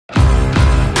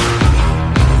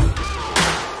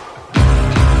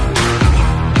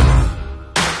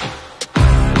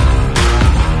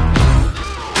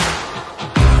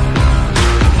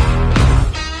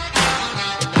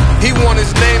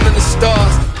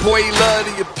boy, he love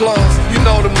the applause. You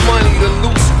know the money, the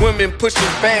loose women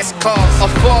pushing fast cars. A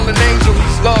fallen angel,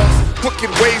 he's lost, crooked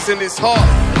ways in his heart.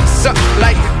 Something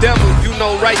like the devil, you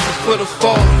know, right before the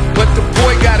fall. But the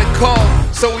boy got a call,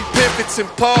 so he pivots and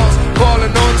pause,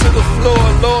 falling onto the floor.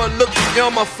 Lord, look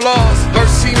beyond my flaws.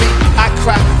 Verse see me, I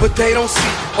cry, but they don't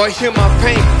see or hear my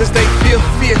pain, cause they feel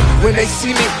fear when they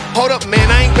see me. Hold up,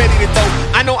 man, I ain't ready to go.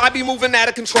 I know I be moving out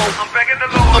of control. I'm begging the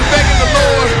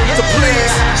Lord to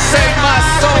please save my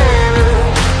soul.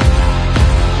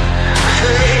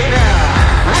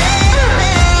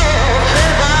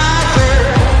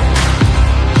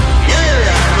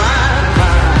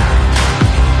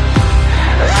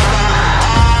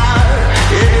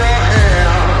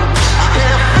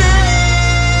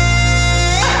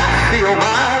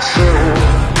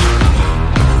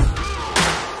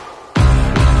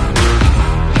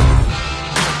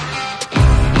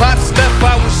 Pops left,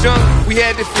 I was young, we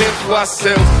had to fend for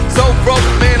ourselves. So broke,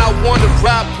 man, I wanna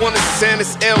rob one of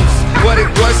Santa's elves. But it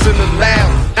wasn't allowed,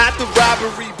 not the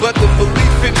robbery, but the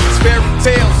belief in these fairy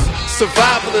tales.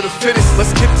 Survival of the fittest,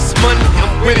 let's get this money,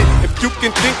 I'm with it. If you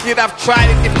can think it, I've tried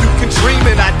it. If you can dream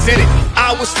it, I did it.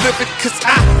 I was living cause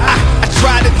I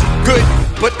tried to do good,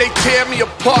 but they tear me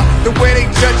apart. The way they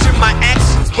judging my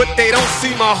actions, but they don't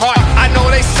see my heart. I know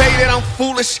they say that I'm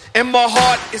foolish and my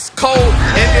heart is cold,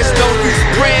 and there's no use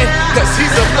praying cause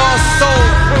he's a lost soul.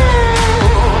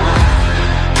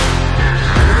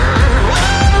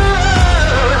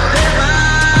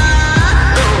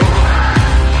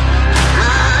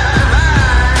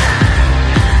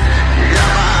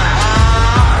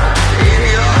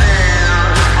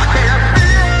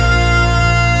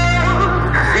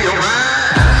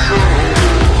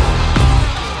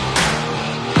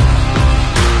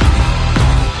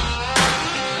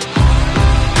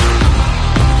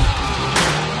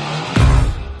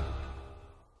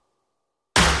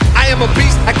 I'm a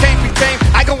beast, I can't be tamed,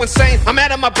 I go insane, I'm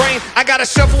out of my brain. I got a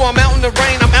shovel, I'm out in the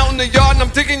rain, I'm out in the yard and I'm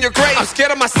digging your grave. I'm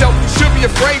scared of myself, you should be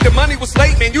afraid. The money was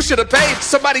late, man, you should have paid.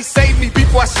 Somebody save me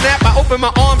before I snap, I open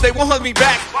my arms, they won't hug me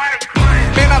back.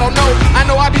 Man, I don't know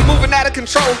I be moving out of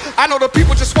control. I know the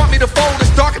people just want me to fold. It's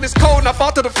dark and it's cold and I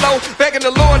fall to the flow, begging the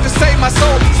Lord to save my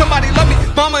soul.